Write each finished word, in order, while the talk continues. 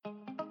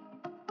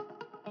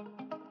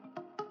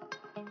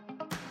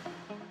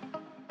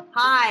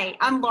Hi,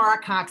 I'm Laura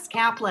Cox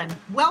Kaplan.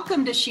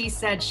 Welcome to She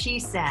Said, She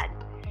Said.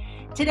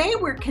 Today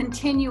we're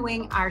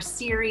continuing our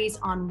series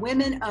on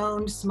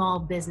women-owned small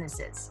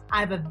businesses. I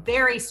have a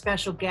very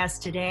special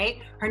guest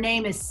today. Her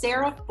name is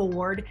Sarah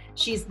Ford.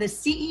 She's the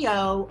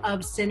CEO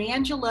of San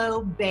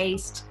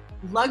Angelo-based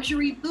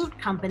luxury boot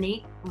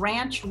company,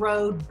 Ranch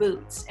Road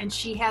Boots, and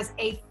she has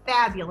a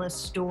fabulous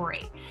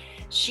story.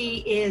 She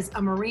is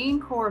a Marine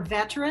Corps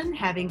veteran,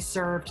 having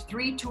served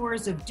 3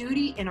 tours of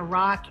duty in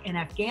Iraq and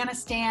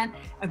Afghanistan,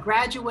 a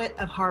graduate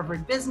of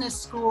Harvard Business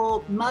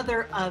School,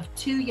 mother of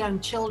 2 young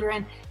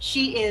children.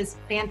 She is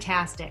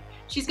fantastic.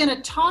 She's going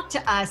to talk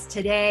to us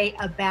today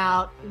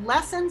about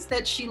lessons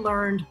that she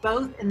learned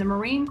both in the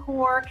Marine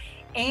Corps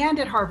and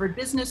at Harvard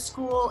Business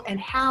School, and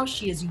how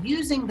she is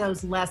using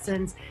those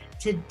lessons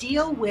to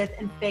deal with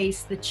and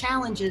face the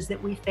challenges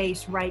that we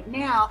face right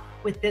now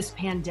with this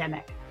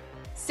pandemic.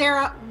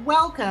 Sarah,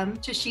 welcome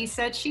to She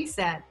Said, She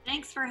Said.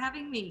 Thanks for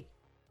having me.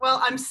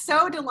 Well, I'm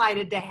so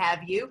delighted to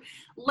have you.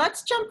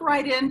 Let's jump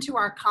right into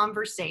our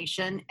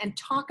conversation and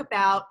talk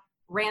about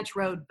Ranch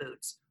Road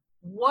Boots.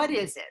 What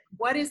is it?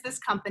 What is this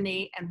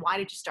company and why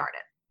did you start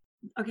it?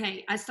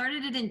 Okay, I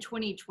started it in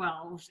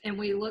 2012 and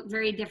we look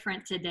very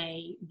different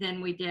today than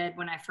we did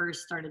when I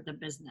first started the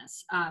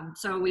business.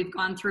 So we've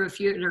gone through a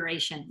few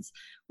iterations.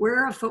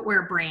 We're a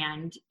footwear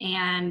brand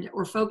and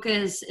our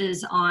focus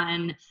is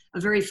on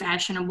a very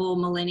fashionable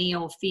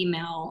millennial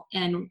female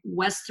and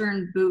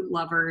Western boot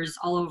lovers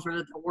all over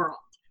the world.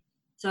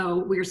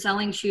 So we're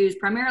selling shoes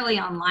primarily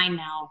online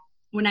now.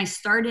 When I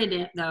started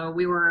it though,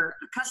 we were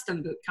a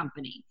custom boot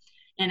company.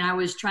 And I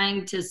was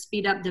trying to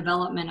speed up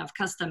development of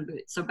custom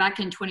boots. So back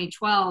in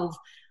 2012,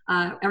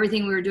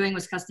 everything we were doing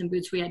was custom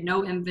boots. We had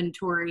no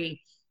inventory.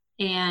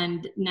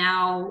 And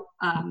now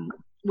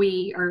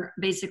we are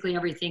basically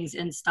everything's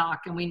in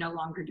stock and we no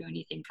longer do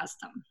anything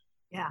custom.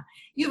 Yeah,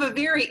 you have a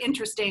very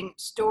interesting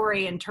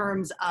story in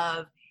terms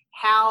of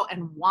how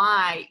and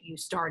why you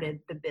started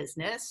the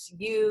business.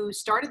 You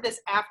started this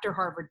after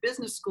Harvard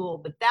Business School,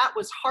 but that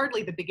was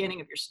hardly the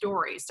beginning of your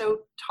story. So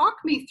talk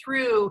me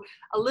through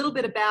a little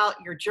bit about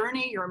your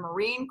journey. You're a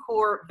Marine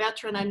Corps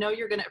veteran. I know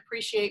you're going to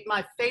appreciate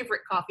my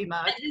favorite coffee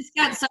mug. I just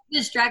got so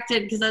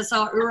distracted because I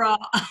saw URA on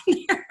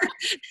there.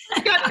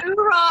 It's got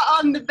URA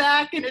on the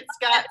back and it's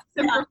got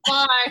Semper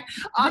Fi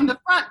on the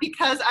front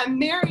because I'm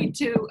married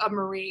to a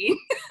Marine.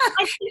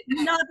 I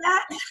didn't know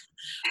that.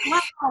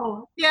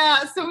 Wow.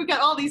 Yeah, so we've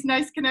got all these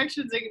nice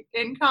connections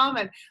in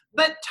common.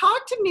 But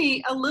talk to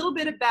me a little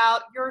bit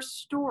about your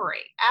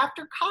story.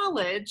 After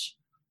college,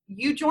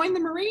 you joined the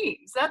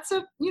Marines. That's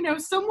a,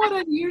 somewhat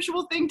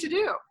unusual thing to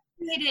do.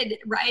 I did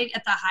right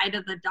at the height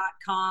of the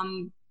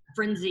 .com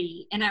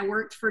frenzy, and I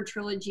worked for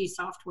Trilogy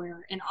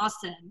Software in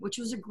Austin, which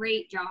was a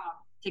great job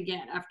to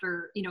get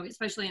after,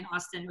 especially in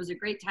Austin. It was a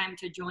great time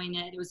to join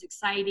it. It was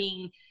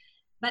exciting.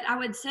 But I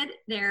would sit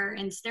there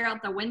and stare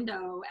out the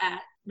window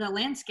at the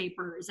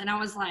landscapers. And I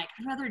was like,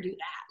 I'd rather do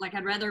that. Like,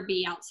 I'd rather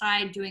be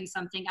outside doing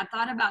something. I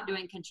thought about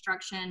doing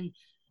construction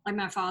like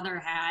my father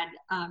had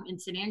in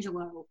San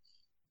Angelo.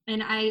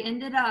 And I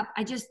ended up,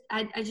 I just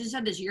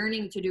had this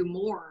yearning to do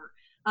more.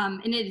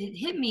 And it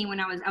hit me when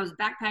I was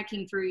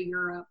backpacking through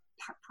Europe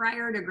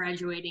prior to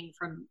graduating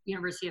from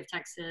University of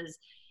Texas.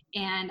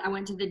 And I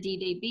went to the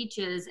D-Day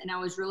beaches and I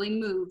was really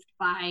moved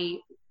by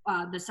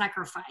the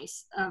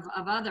sacrifice of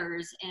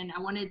others, and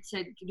I wanted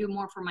to do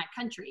more for my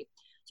country.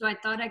 So I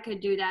thought I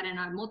could do that in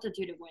a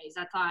multitude of ways.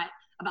 I thought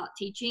about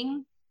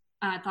teaching,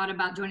 I thought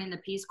about joining the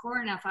Peace Corps,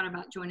 and I thought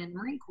about joining the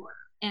Marine Corps.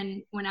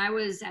 And when I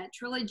was at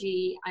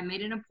Trilogy, I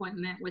made an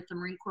appointment with the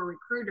Marine Corps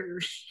recruiter,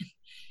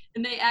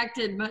 and they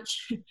acted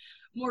much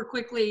more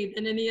quickly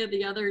than any of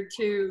the other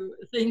 2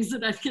 things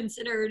that I've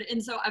considered.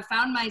 And so I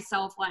found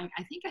myself like,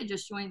 I think I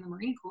just joined the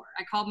Marine Corps.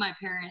 I called my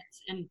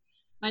parents, and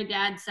my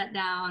dad sat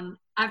down.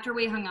 After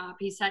we hung up,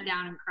 he sat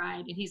down and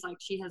cried. And he's like,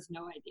 she has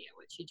no idea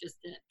what she just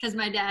did. Because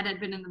my dad had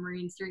been in the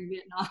Marines during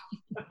Vietnam.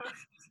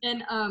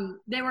 And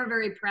they were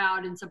very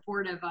proud and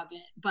supportive of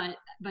it. But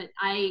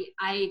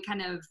I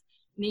kind of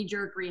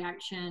knee-jerk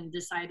reaction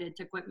decided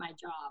to quit my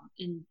job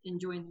and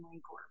join the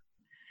Marine Corps.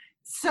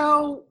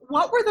 So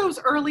what were those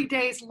early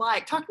days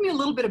like? Talk to me a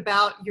little bit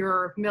about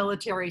your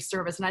military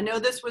service. And I know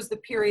this was the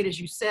period, as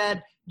you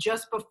said,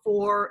 just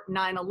before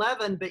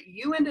 9/11, but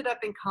you ended up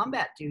in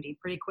combat duty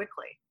pretty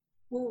quickly.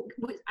 Well,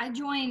 I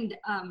joined,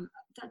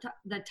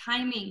 the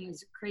timing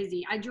is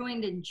crazy. I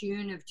joined in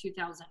June of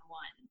 2001.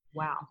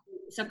 Wow.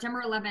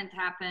 September 11th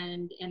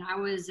happened, and I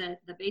was at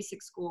the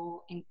basic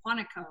school in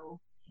Quantico,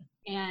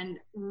 and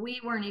we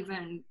weren't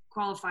even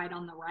qualified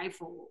on the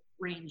rifle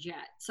range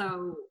yet.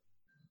 So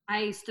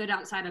I stood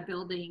outside a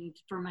building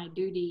for my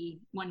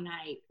duty one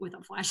night with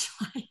a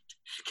flashlight.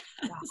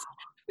 Wow.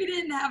 We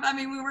didn't have,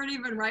 we weren't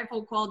even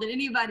rifle qualified.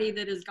 Anybody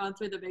that has gone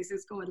through the basic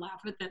school would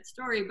laugh at that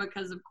story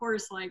because, of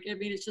course,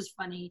 it's just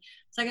funny.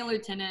 Second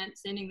lieutenant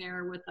standing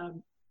there with a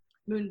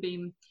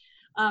moonbeam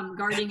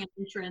guarding an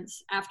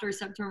entrance after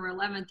September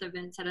 11th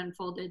events had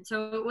unfolded.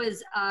 So it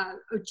was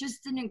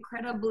just an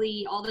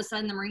incredibly, all of a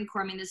sudden the Marine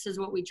Corps, this is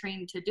what we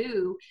trained to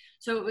do.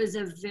 So it was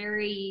a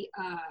very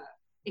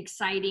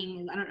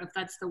exciting, I don't know if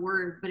that's the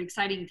word, but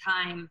exciting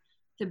time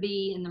to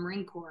be in the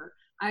Marine Corps.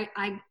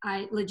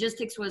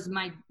 Logistics was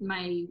my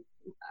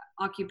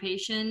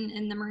occupation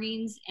in the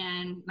Marines,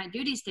 and my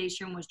duty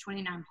station was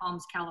 29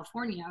 Palms,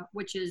 California,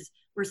 which is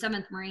where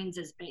 7th Marines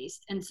is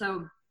based. And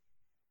so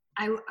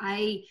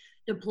I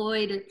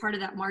deployed as part of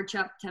that march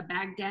up to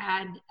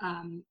Baghdad,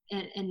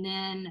 and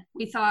then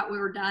we thought we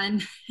were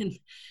done, and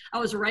I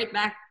was right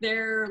back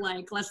there.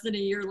 Like less than a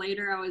year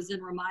later, I was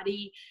in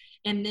Ramadi,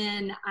 and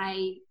then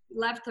I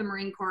left the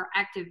Marine Corps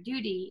active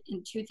duty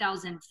in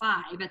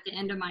 2005 at the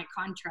end of my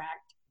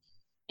contract,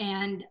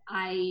 and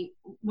I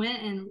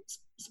went and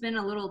spent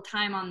a little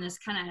time on this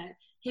kind of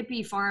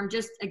hippie farm,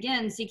 just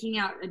again seeking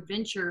out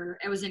adventure.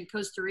 I was in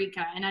Costa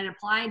Rica, and I'd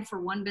applied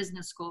for one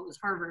business school. It was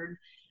Harvard,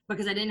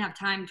 because I didn't have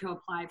time to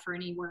apply for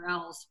anywhere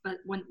else. But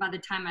by the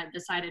time I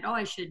decided,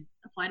 I should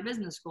apply to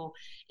business school.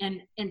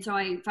 And so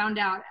I found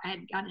out I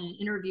had gotten an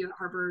interview at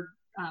Harvard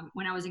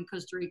when I was in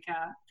Costa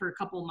Rica for a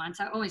couple of months.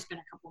 I only spent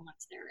a couple of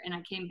months there. And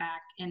I came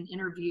back and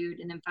interviewed,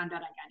 and then found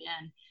out I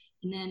got in,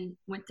 and then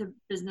went to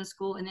business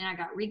school, and then I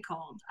got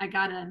recalled. I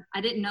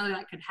didn't know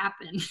that could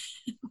happen.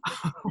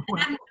 It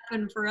hadn't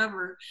happened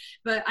forever,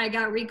 but I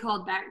got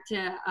recalled back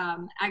to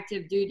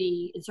active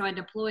duty. And so I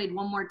deployed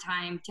one more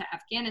time to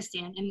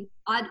Afghanistan, and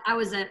I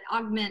was an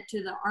augment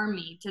to the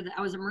Army.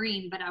 I was a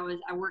Marine, but I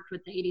worked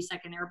with the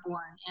 82nd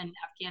Airborne in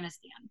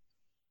Afghanistan.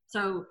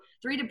 So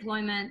 3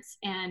 deployments,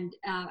 and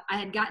I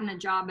had gotten a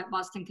job at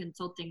Boston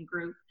Consulting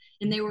Group,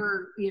 and they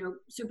were,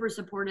 super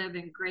supportive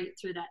and great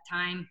through that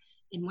time,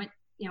 and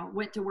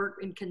went to work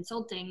in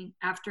consulting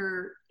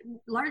after.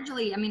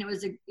 Largely,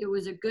 it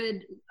was a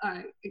good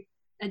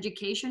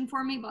education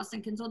for me,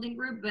 Boston Consulting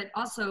Group, but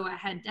also I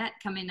had debt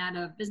coming out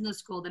of business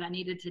school that I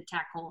needed to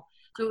tackle.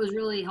 So it was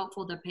really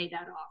helpful to pay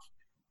that off.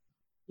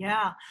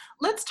 Yeah.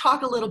 Let's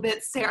talk a little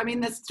bit, Sarah.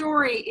 The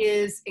story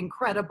is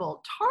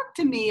incredible. Talk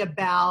to me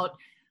about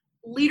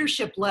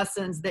leadership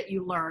lessons that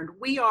you learned.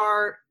 We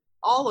are,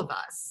 all of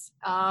us,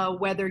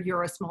 whether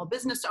you're a small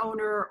business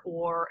owner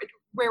or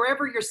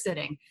wherever you're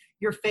sitting,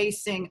 you're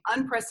facing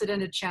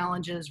unprecedented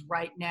challenges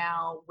right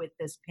now with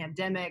this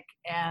pandemic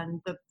and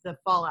the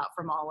fallout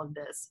from all of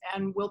this.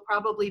 And we'll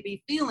probably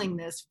be feeling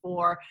this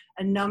for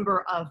a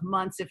number of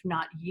months, if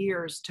not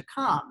years to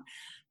come.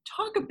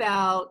 Talk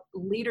about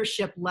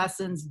leadership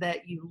lessons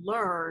that you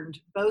learned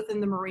both in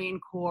the Marine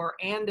Corps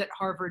and at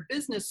Harvard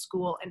Business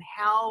School, and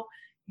how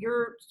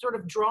you're sort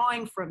of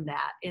drawing from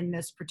that in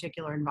this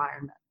particular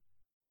environment.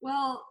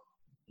 Well,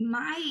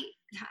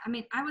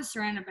 I was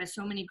surrounded by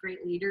so many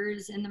great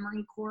leaders in the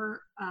Marine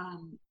Corps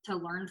to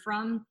learn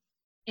from,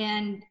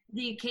 and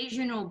the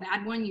occasional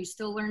bad one you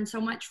still learn so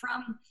much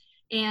from.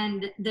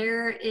 And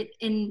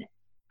listen,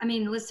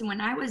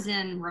 when I was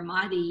in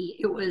Ramadi,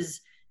 it was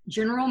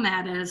General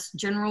Mattis,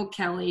 General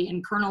Kelly,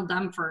 and Colonel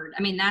Dunford.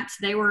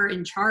 They were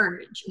in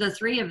charge, the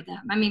 3 of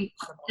them.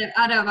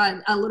 Out of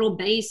a little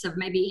base of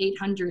maybe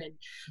 800.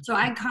 So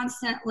I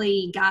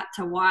constantly got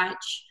to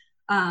watch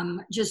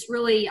just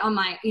really on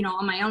my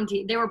own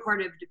team. They were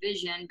part of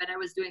division, but I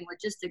was doing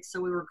logistics, so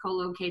we were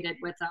co-located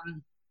with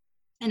them.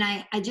 And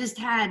I just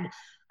had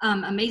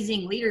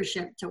amazing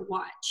leadership to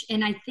watch.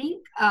 And I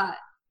think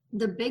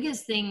the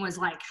biggest thing was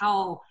like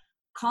how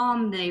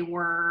calm they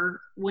were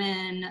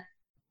when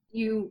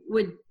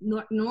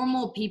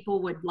normal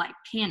people would like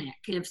panic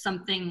if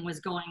something was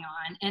going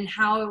on, and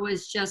how it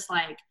was just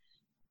like,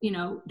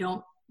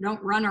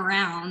 don't run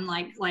around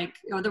like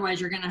otherwise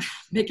you're going to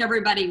make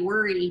everybody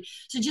worry.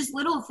 So just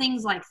little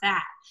things like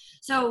that.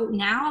 So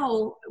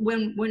now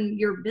when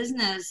your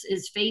business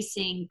is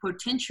facing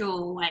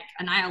potential like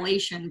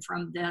annihilation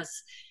from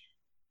this,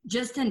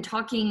 just in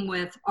talking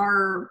with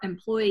our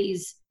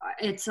employees,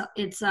 it's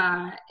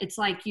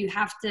like you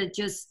have to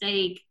just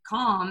stay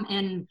calm,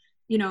 and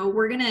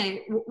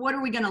what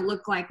are we going to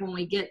look like when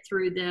we get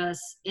through this,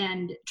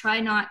 and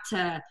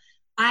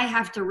I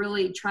have to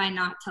really try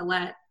not to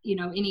let,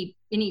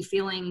 any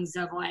feelings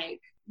of like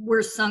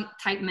we're sunk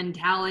type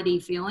mentality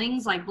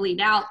feelings like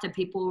bleed out to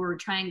people who are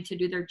trying to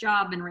do their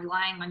job and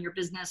relying on your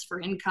business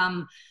for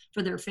income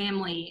for their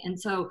family. And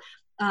so,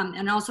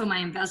 and also my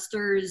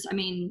investors,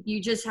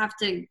 you just have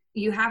to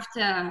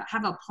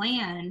have a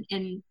plan,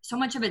 and so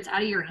much of it's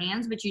out of your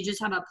hands, but you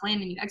just have a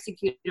plan and you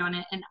execute on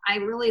it. And I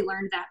really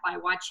learned that by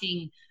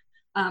watching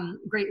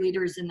great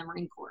leaders in the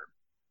Marine Corps.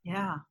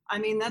 Yeah.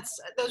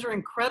 Those are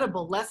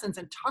incredible lessons,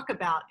 and talk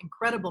about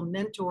incredible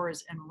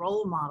mentors and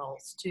role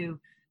models to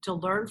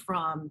learn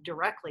from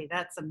directly.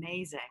 That's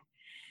amazing.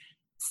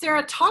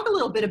 Sarah, talk a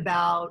little bit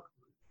about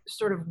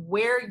sort of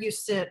where you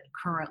sit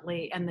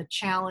currently and the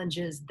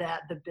challenges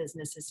that the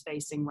business is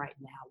facing right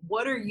now.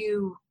 What are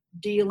you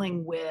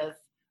dealing with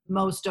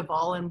most of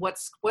all, and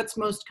what's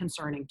most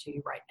concerning to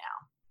you right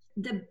now?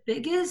 The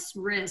biggest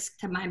risk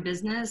to my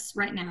business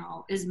right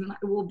now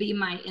will be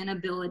my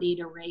inability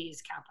to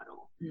raise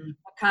capital,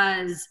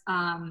 because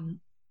in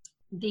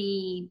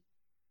the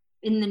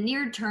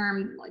near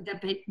term,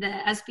 the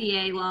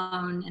SBA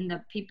loan and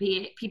the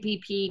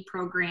PPP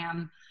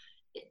program,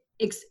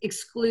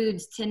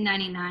 excludes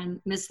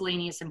 1099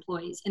 miscellaneous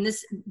employees. And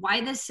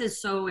why this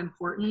is so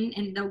important,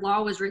 and the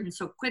law was written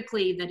so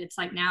quickly that it's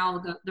like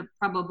now they're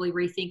probably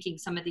rethinking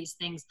some of these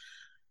things.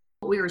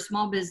 We are a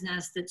small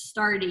business that's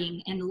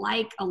starting, and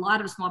like a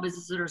lot of small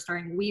businesses that are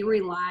starting, we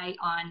rely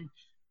on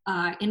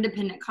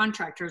independent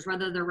contractors,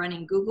 whether they're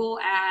running Google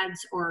ads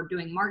or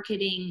doing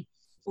marketing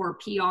or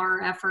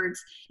PR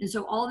efforts. And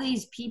so all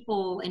these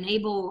people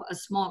enable a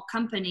small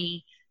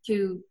company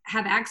to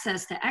have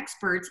access to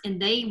experts, and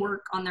they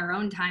work on their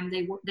own time.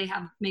 They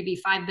have maybe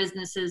 5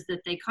 businesses that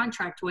they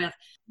contract with.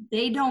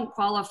 They don't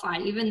qualify,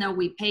 even though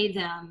we pay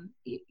them,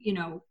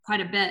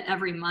 quite a bit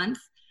every month.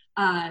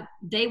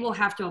 They will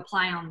have to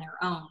apply on their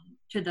own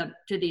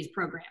to these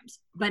programs.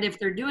 But if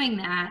they're doing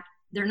that,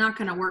 they're not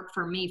going to work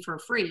for me for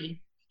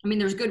free. I mean,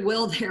 there's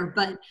goodwill there,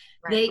 but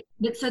right.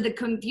 So the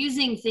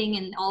confusing thing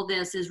in all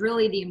this is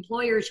really the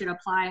employer should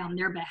apply on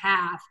their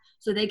behalf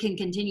so they can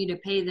continue to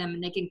pay them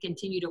and they can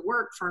continue to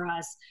work for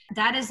us.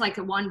 That is like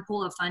a one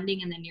pool of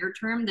funding in the near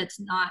term that's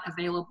not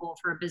available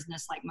for a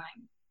business like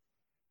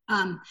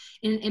mine.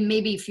 And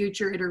maybe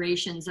future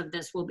iterations of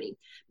this will be.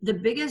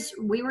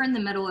 We were in the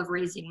middle of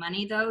raising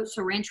money though.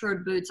 So Ranch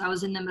Road Boots, I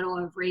was in the middle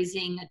of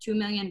raising a $2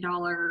 million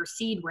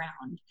seed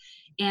round.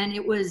 And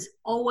it was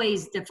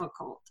always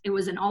difficult. It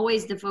was an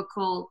always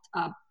difficult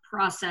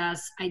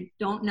process. I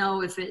don't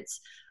know if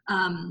it's,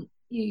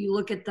 you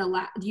look at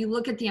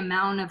the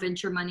amount of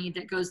venture money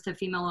that goes to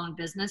female-owned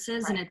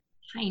businesses, right. And it's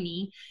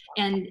tiny.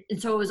 And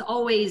so it was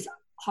always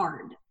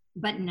hard.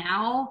 But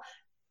now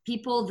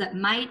people that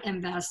might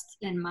invest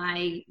in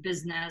my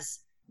business,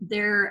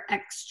 their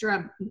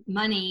extra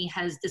money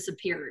has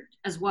disappeared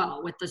as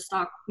well with the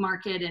stock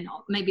market and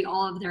maybe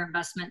all of their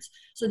investments.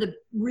 So the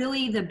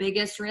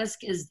biggest risk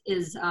is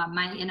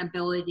my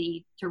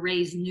inability to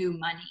raise new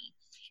money.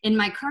 And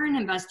my current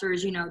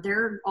investors,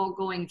 they're all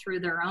going through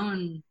their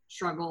own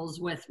struggles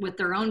with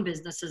their own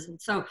businesses. And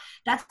so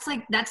that's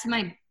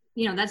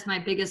my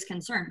biggest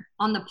concern.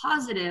 On the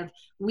positive,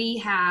 we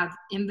have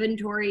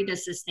inventory to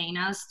sustain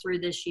us through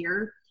this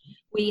year.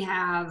 We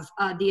have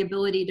the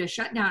ability to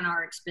shut down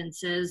our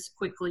expenses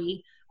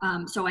quickly,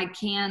 so I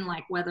can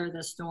weather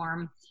the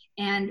storm.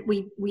 And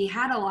we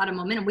had a lot of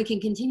momentum. We can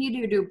continue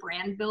to do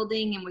brand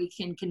building, and we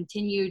can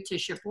continue to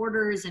ship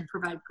orders and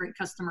provide great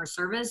customer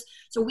service.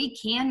 So we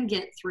can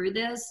get through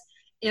this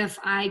if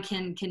I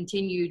can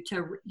continue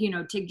to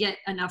get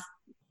enough,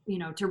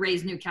 to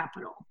raise new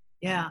capital.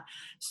 Yeah.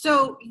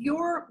 So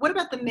what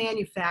about the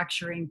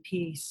manufacturing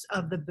piece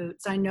of the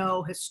boots? I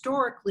know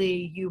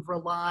historically you've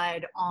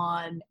relied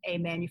on a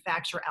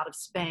manufacturer out of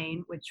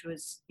Spain, which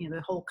was,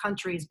 the whole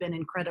country has been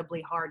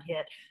incredibly hard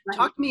hit. Right.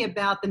 Talk to me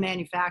about the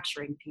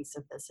manufacturing piece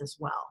of this as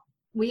well.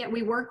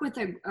 We work with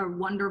a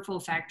wonderful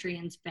factory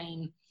in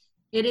Spain.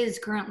 It is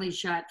currently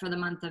shut for the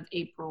month of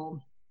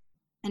April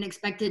and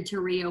expected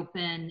to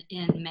reopen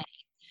in May.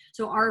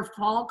 So our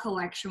fall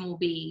collection will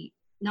be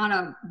not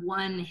a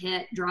one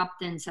hit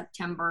dropped in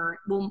September.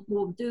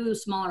 We'll do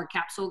smaller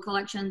capsule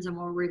collections and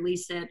we'll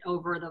release it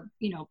over the,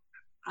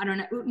 I don't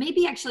know,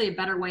 maybe actually a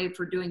better way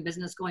for doing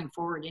business going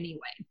forward anyway.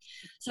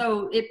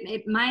 So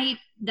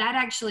that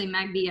actually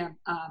might be a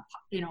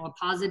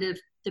positive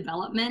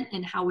development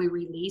in how we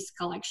release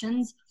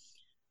collections.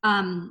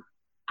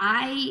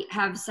 I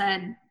have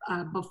said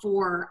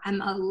before,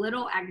 I'm a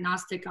little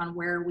agnostic on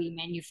where we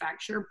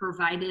manufacture,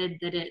 provided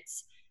that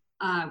it's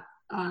a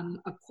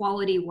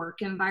quality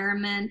work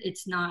environment.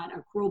 It's not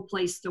a cruel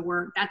place to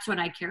work. That's what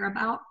I care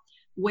about.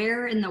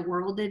 Where in the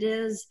world it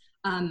is,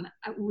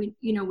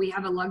 we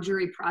have a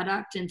luxury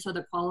product, and so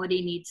the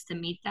quality needs to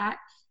meet that.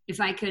 If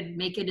I could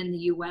make it in the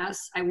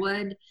US, I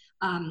would.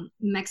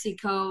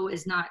 Mexico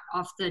is not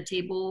off the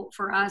table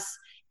for us.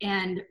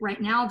 And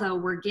right now, though,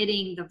 we're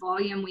getting the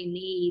volume we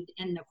need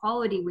and the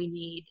quality we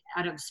need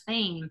out of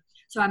Spain.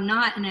 So I'm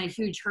not in a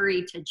huge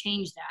hurry to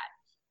change that.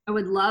 I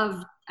would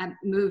love to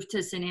move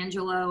to San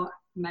Angelo.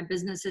 My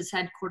business is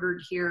headquartered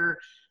here.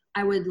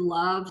 I would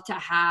love to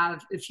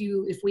have,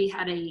 if we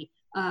had a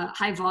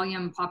high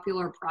volume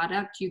popular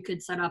product, you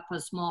could set up a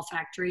small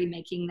factory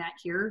making that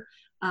here.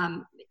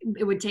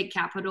 It would take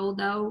capital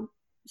though.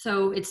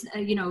 So it's,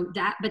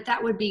 but that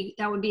would be,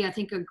 I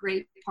think, a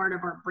great part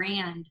of our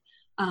brand,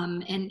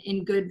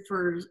 and good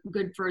for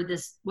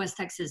this West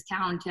Texas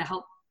town to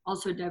help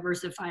also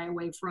diversify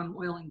away from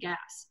oil and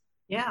gas.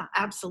 Yeah,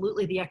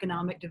 absolutely. The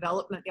economic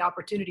development, the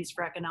opportunities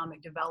for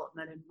economic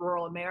development in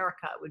rural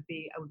America would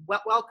be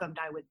welcomed,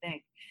 I would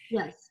think.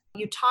 Yes.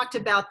 You talked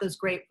about those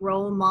great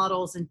role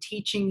models and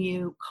teaching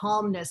you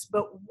calmness,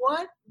 but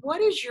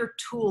what is your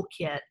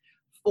toolkit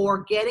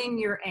for getting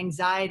your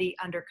anxiety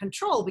under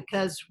control?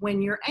 Because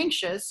when you're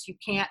anxious, you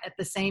can't at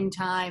the same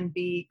time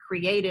be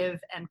creative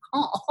and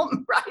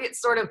calm, right?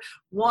 It's sort of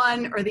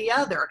one or the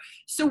other.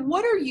 So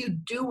what are you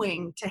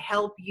doing to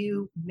help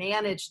you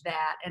manage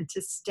that and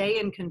to stay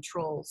in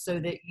control so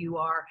that you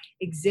are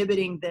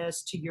exhibiting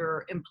this to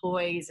your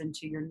employees and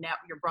to your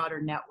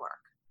broader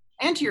network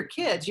and to your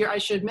kids? I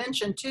should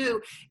mention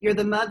too, you're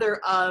the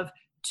mother of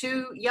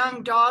 2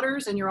 young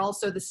daughters, and you're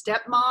also the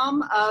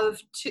stepmom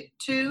of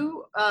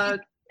two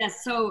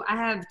Yes, so I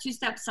have two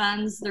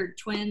stepsons. They're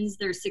twins.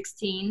 They're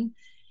 16,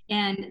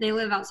 and they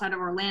live outside of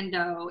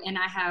Orlando. And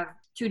I have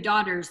two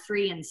daughters,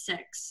 3 and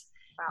 6,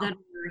 Wow. that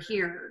are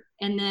here.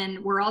 And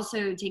then we're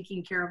also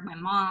taking care of my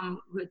mom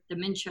with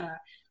dementia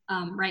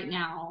right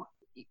now.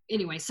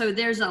 Anyway, so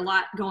there's a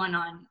lot going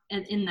on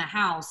in the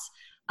house.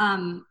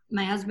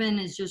 My husband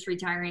is just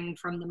retiring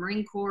from the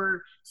Marine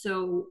Corp,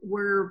 so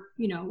we've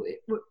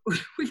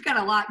got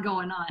a lot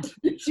going on.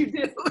 You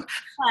do. But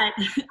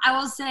I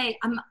will say,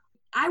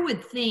 I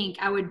would think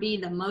I would be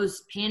the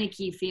most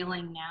panicky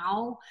feeling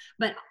now,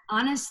 but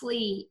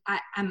honestly,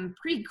 I'm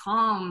pretty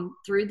calm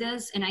through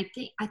this. And I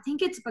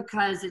think it's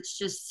because it's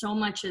just so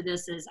much of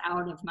this is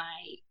out of my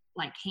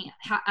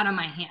out of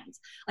my hands.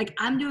 Like,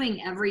 I'm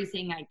doing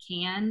everything I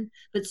can,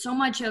 but so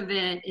much of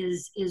it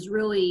is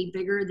really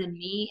bigger than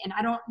me. And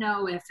I don't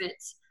know if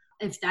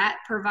that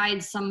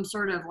provides some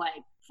sort of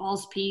like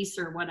false peace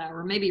or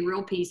whatever, maybe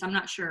real peace. I'm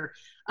not sure.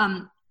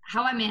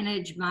 How I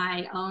manage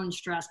my own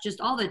stress just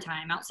all the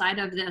time, outside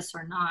of this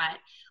or not.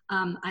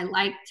 I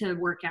like to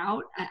work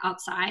out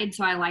outside.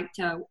 So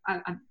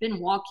I've been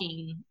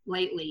walking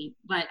lately,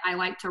 but I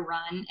like to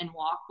run and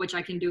walk, which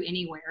I can do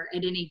anywhere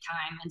at any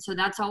time. And so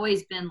that's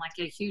always been like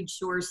a huge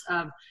source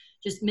of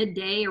just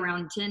midday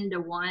around 10 to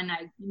 1.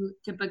 I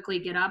typically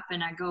get up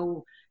and I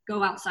go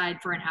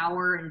outside for an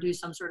hour and do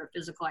some sort of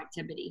physical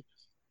activity.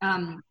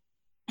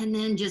 And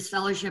then just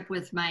fellowship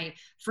with my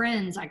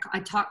friends. I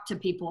talk to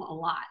people a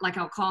lot. Like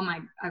I'll call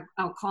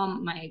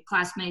my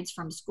classmates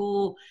from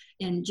school,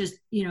 and just,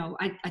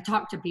 I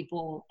talk to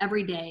people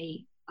every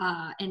day.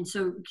 And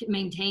so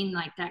maintain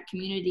like that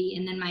community.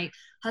 And then my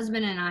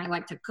husband and I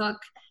like to cook,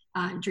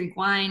 drink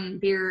wine,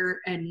 beer,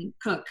 and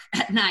cook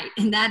at night.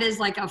 And that is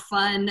like a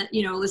fun,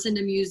 listen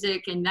to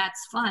music, and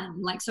that's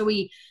fun. Like, so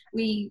we're,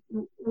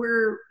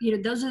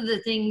 those are the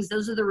things,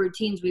 those are the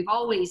routines we've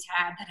always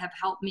had that have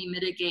helped me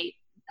mitigate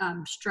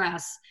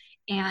stress,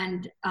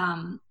 and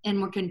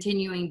we're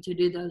continuing to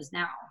do those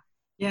now.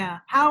 Yeah.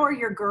 How are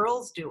your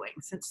girls doing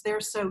since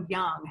they're so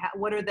young?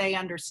 What are they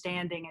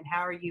understanding, and how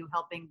are you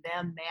helping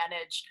them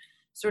manage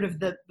sort of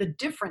the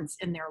difference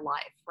in their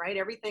life, right?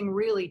 Everything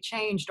really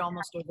changed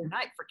almost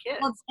overnight for kids.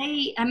 Well,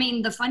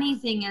 the funny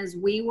thing is,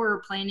 we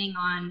were planning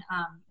on,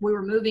 we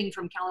were moving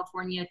from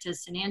California to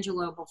San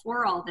Angelo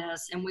before all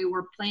this, and we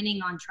were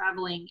planning on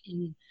traveling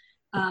and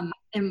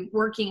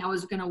working. I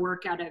was going to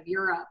work out of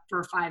Europe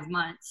for 5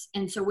 months.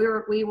 And so we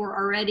were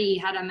already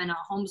had them in a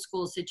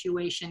homeschool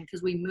situation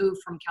because we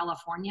moved from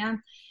California,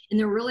 and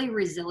they're really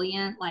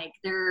resilient. Like,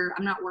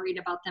 I'm not worried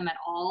about them at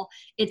all.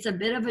 It's a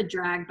bit of a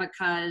drag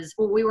because,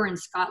 we were in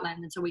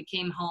Scotland, and so we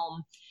came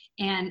home,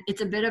 and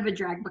it's a bit of a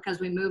drag because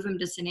we moved them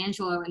to San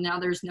Angelo, and now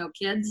there's no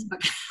kids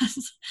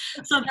because,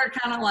 so they're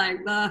kind of like,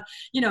 but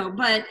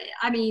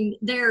I mean,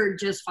 they're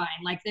just fine.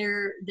 Like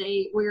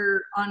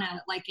we're on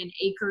an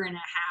acre and a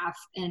half,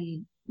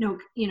 and no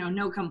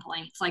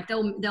complaints. Like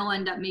they'll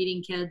end up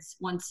meeting kids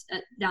once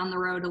down the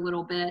road a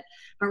little bit,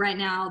 but right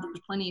now there's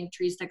plenty of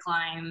trees to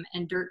climb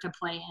and dirt to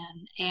play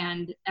in,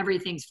 and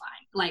everything's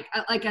fine.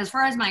 Like as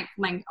far as my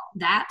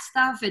that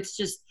stuff,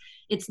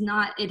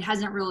 it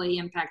hasn't really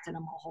impacted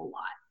them a whole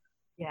lot.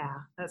 Yeah,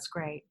 that's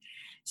great.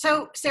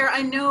 So, Sarah,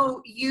 I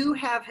know you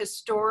have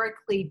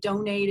historically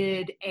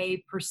donated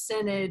a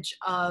percentage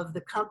of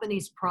the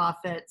company's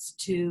profits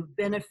to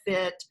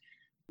benefit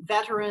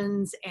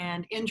veterans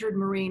and injured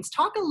Marines.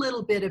 Talk a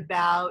little bit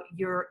about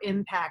your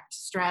impact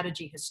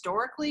strategy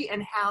historically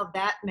and how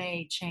that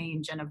may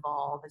change and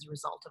evolve as a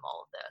result of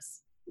all of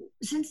this.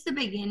 Since the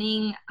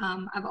beginning,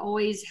 I've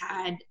always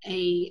had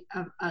a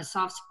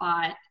soft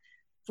spot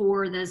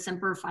for the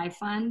Semper Fi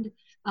Fund.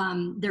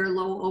 Their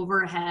low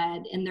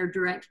overhead and their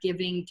direct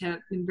giving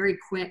very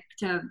quick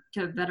to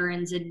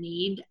veterans in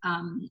need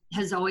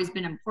has always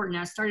been important.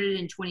 I started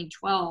in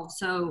 2012,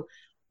 so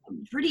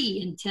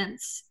pretty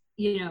intense,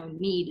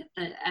 need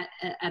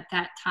at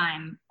that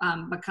time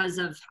because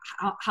of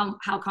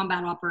how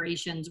combat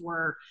operations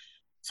were.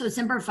 So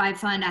Semper Fi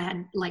Fund, I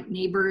had like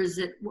neighbors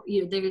that,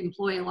 they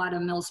employ a lot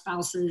of mil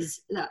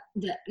spouses that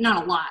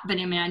not a lot, but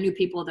I knew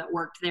people that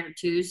worked there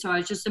too. So I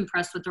was just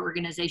impressed with the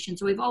organization.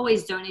 So we've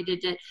always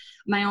donated it.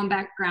 My own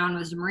background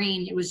was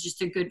Marine. It was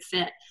just a good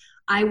fit.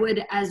 I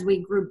would, as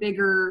we grew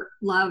bigger,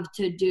 love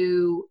to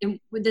do, and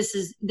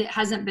it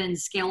hasn't been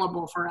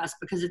scalable for us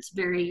because it's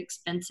very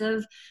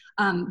expensive.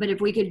 But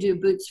if we could do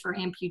boots for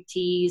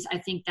amputees, I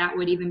think that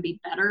would even be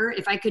better.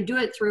 If I could do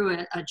it through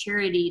a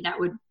charity,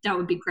 that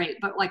would be great.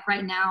 But like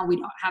right now, we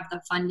don't have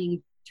the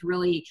funding to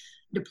really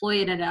deploy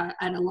it at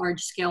a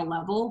large scale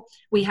level.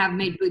 We have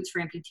made boots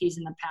for amputees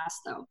in the past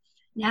though.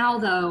 Now,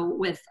 though,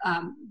 with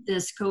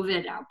this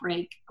COVID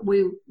outbreak,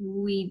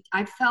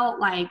 I felt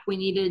like we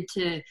needed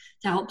to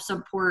help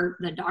support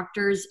the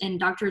doctors and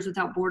Doctors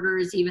Without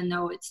Borders, even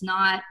though it's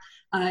not,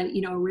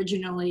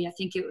 originally, I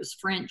think it was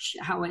French,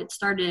 how it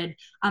started.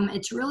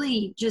 It's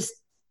really just,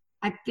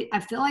 I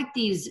feel like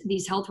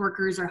these health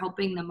workers are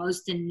helping the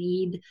most in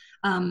need.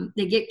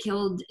 They get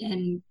killed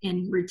in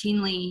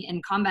routinely in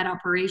combat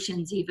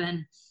operations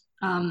even.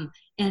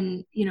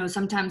 And,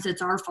 sometimes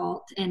it's our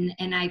fault. And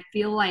I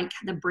feel like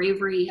the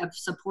bravery of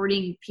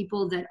supporting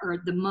people that are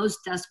the most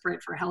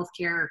desperate for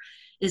healthcare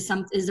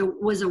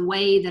was a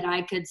way that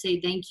I could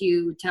say thank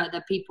you to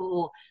the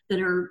people that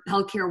are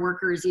healthcare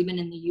workers, even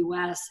in the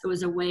U.S. It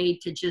was a way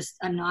to just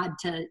a nod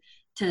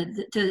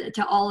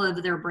to all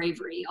of their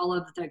bravery, all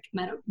of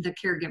the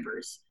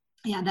caregivers.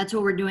 Yeah, that's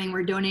what we're doing.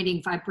 We're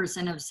donating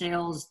 5% of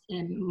sales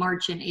in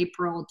March and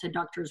April to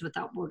Doctors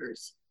Without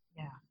Borders.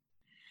 Yeah.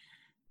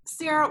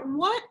 Sarah,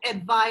 what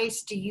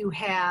advice do you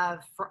have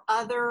for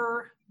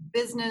other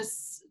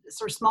business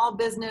or small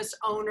business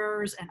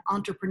owners and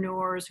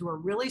entrepreneurs who are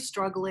really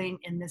struggling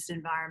in this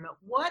environment?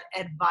 What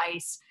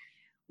advice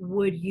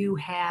would you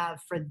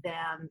have for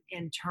them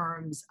in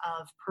terms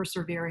of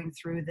persevering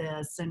through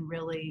this and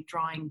really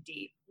drawing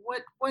deep?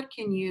 What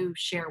can you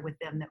share with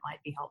them that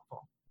might be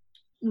helpful?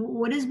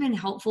 What has been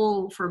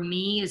helpful for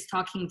me is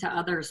talking to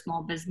other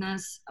small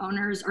business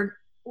owners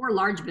or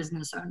large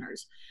business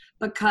owners,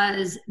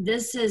 because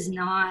this is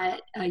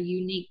not a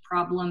unique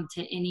problem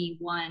to any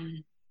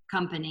one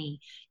company.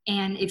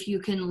 And if you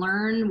can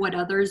learn what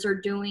others are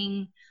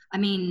doing,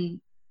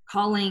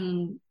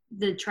 calling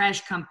the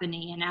trash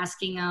company and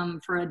asking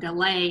them for a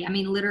delay,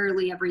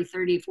 literally every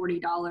 $30,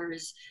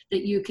 $40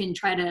 that you can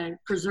try to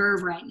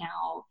preserve right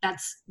now,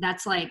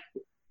 that's like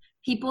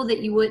people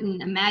that you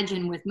wouldn't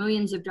imagine with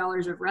millions of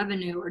dollars of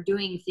revenue are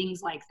doing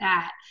things like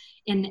that.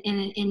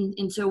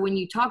 And so when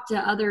you talk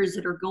to others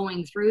that are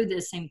going through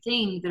this same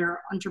thing, that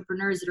are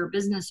entrepreneurs, that are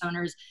business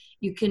owners,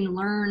 you can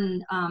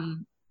learn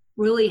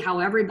really how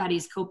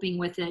everybody's coping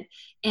with it.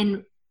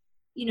 And,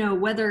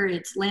 whether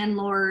it's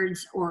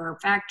landlords or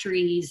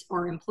factories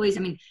or employees,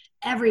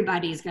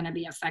 everybody's going to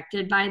be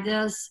affected by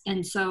this.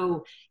 And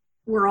so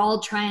we're all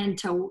trying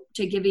to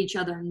give each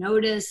other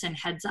notice and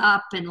heads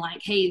up and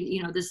like,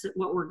 hey, this is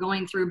what we're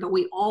going through, but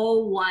we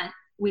all want,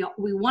 we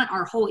want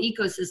our whole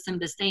ecosystem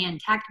to stay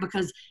intact,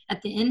 because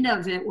at the end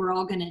of it, we're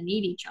all going to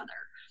need each other.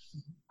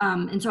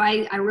 And so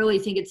I really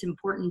think it's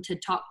important to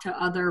talk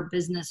to other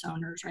business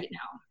owners right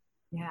now.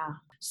 Yeah.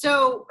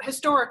 So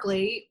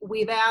historically,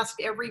 we've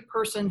asked every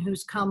person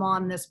who's come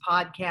on this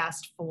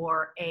podcast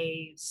for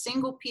a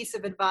single piece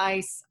of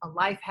advice, a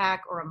life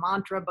hack, or a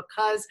mantra,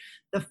 because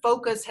the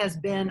focus has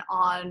been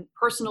on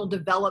personal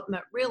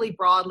development really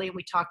broadly. And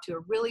we talked to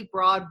a really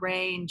broad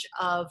range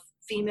of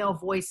female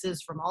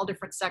voices from all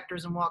different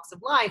sectors and walks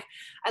of life.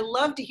 I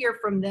love to hear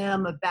from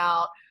them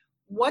about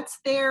what's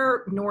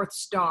their North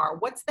Star?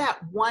 What's that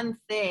one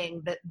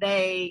thing that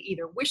they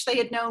either wish they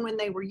had known when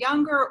they were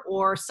younger,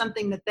 or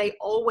something that they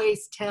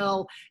always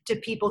tell to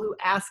people who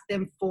ask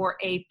them for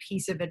a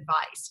piece of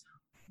advice?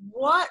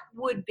 What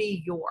would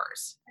be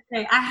yours?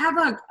 Okay, I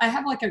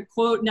have like a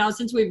quote now.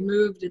 Since we've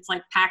moved, it's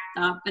like packed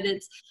up, but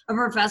it's a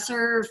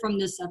professor from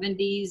the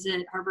 70s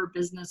at Harvard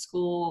Business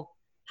School,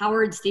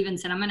 Howard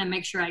Stevenson. I'm going to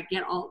make sure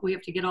we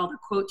have to get all the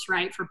quotes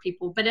right for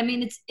people. But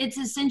it's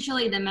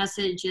essentially, the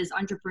message is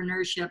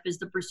entrepreneurship is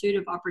the pursuit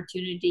of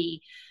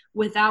opportunity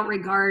without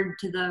regard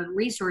to the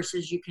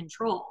resources you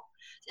control.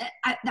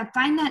 I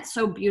find that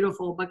so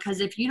beautiful,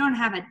 because if you don't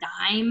have a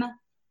dime,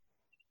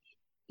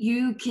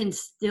 you can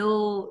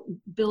still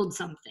build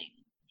something.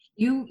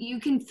 You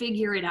can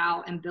figure it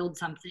out and build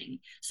something.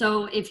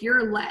 So if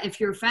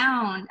you're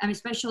found,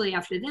 especially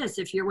after this,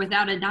 if you're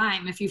without a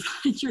dime, if you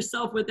find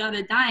yourself without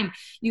a dime,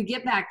 you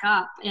get back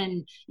up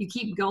and you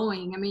keep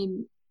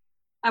going.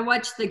 I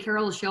watched the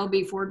Carroll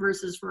Shelby Ford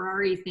versus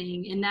Ferrari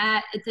thing, and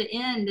that at the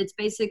end, it's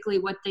basically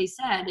what they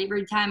said.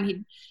 Every time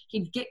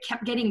he'd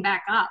kept getting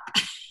back up.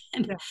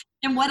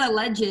 And what a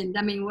legend.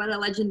 What a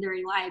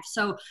legendary life.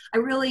 So I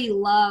really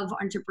love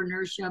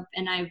entrepreneurship,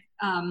 and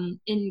and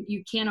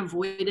you can't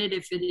avoid it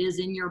if it is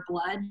in your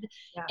blood.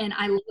 Yeah. And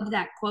I love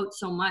that quote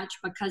so much,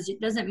 because it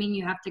doesn't mean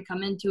you have to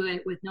come into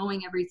it with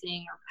knowing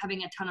everything or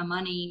having a ton of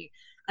money.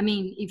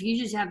 If you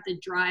just have the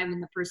drive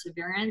and the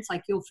perseverance,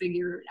 like, you'll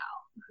figure it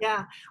out.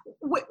 Yeah.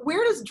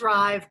 Where does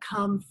drive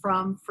come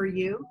from for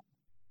you?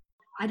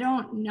 I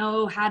don't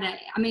know how to,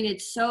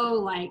 it's so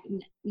like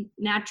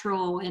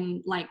natural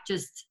and like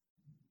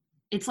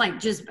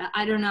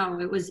I don't know,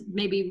 it was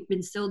maybe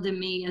instilled in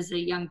me as a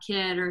young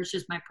kid, or it's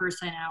just my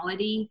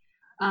personality.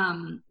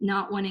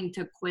 Not wanting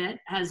to quit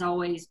has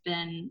always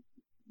been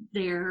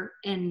there.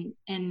 And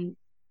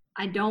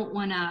I don't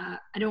want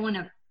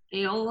to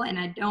fail, and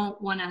I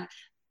don't want to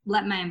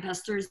let my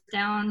investors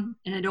down,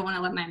 and I don't want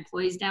to let my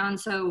employees down.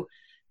 So,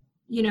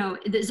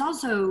 there's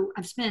also,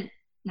 I've spent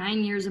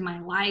 9 years of my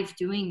life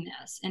doing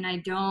this, and I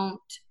don't,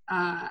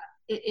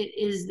 it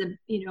is the,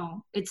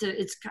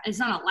 it's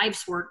not a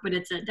life's work, but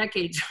it's a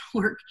decade's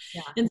work.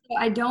 Yeah. And so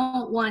I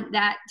don't want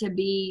that to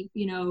be,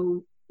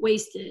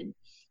 wasted.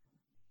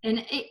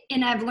 And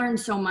I've learned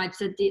so much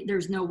that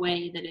there's no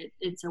way that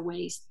it's a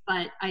waste,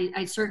 but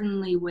I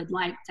certainly would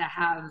like to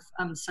have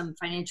some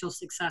financial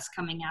success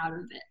coming out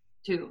of it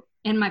too.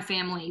 And my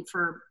family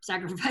for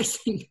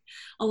sacrificing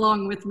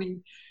along with me.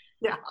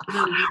 Yeah,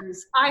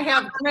 Years. I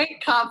have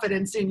great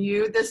confidence in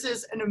you. This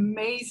is an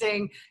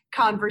amazing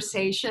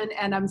conversation,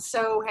 and I'm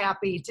so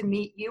happy to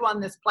meet you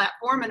on this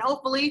platform. And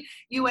hopefully,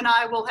 you and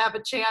I will have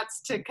a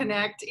chance to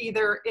connect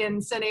either in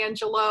San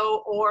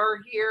Angelo or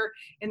here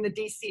in the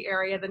DC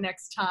area the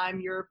next time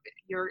you're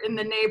in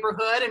the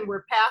neighborhood and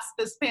we're past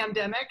this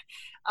pandemic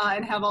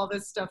and have all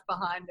this stuff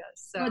behind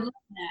us. So, I would love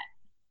that.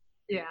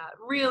 yeah,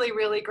 really,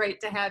 really great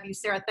to have you,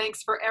 Sarah.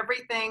 Thanks for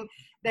everything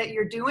that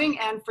you're doing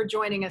and for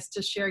joining us to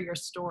share your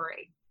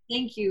story.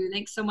 Thank you.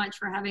 Thanks so much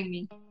for having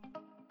me.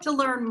 To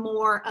learn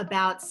more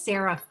about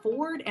Sarah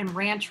Ford and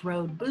Ranch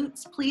Road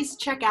Boots, please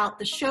check out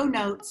the show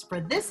notes for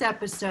this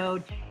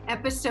episode,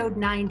 episode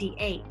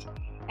 98.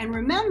 And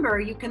remember,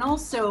 you can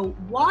also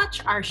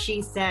watch our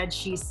She Said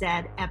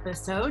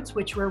episodes,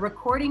 which we're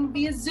recording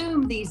via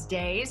Zoom these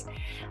days,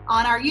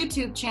 on our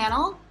YouTube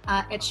channel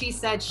at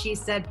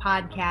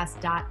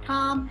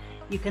SheSaidSheSaidPodcast.com.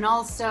 You can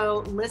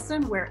also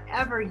listen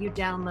wherever you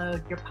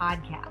download your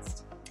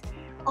podcast.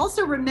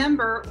 Also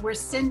remember, we're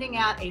sending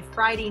out a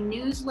Friday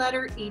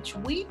newsletter each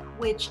week,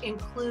 which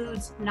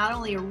includes not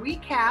only a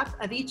recap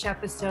of each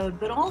episode,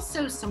 but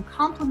also some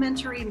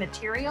complimentary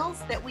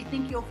materials that we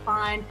think you'll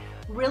find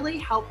really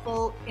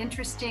helpful,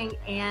 interesting,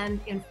 and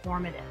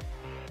informative.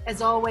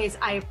 As always,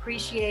 I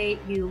appreciate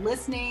you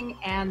listening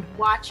and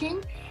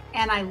watching,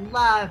 and I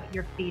love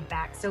your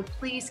feedback, so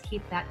please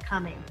keep that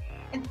coming.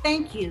 And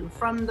thank you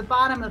from the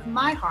bottom of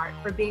my heart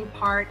for being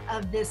part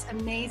of this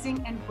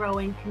amazing and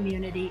growing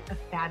community of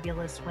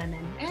fabulous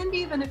women, and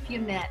even a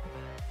few men.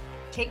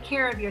 Take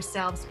care of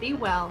yourselves, be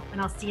well, and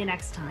I'll see you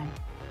next time.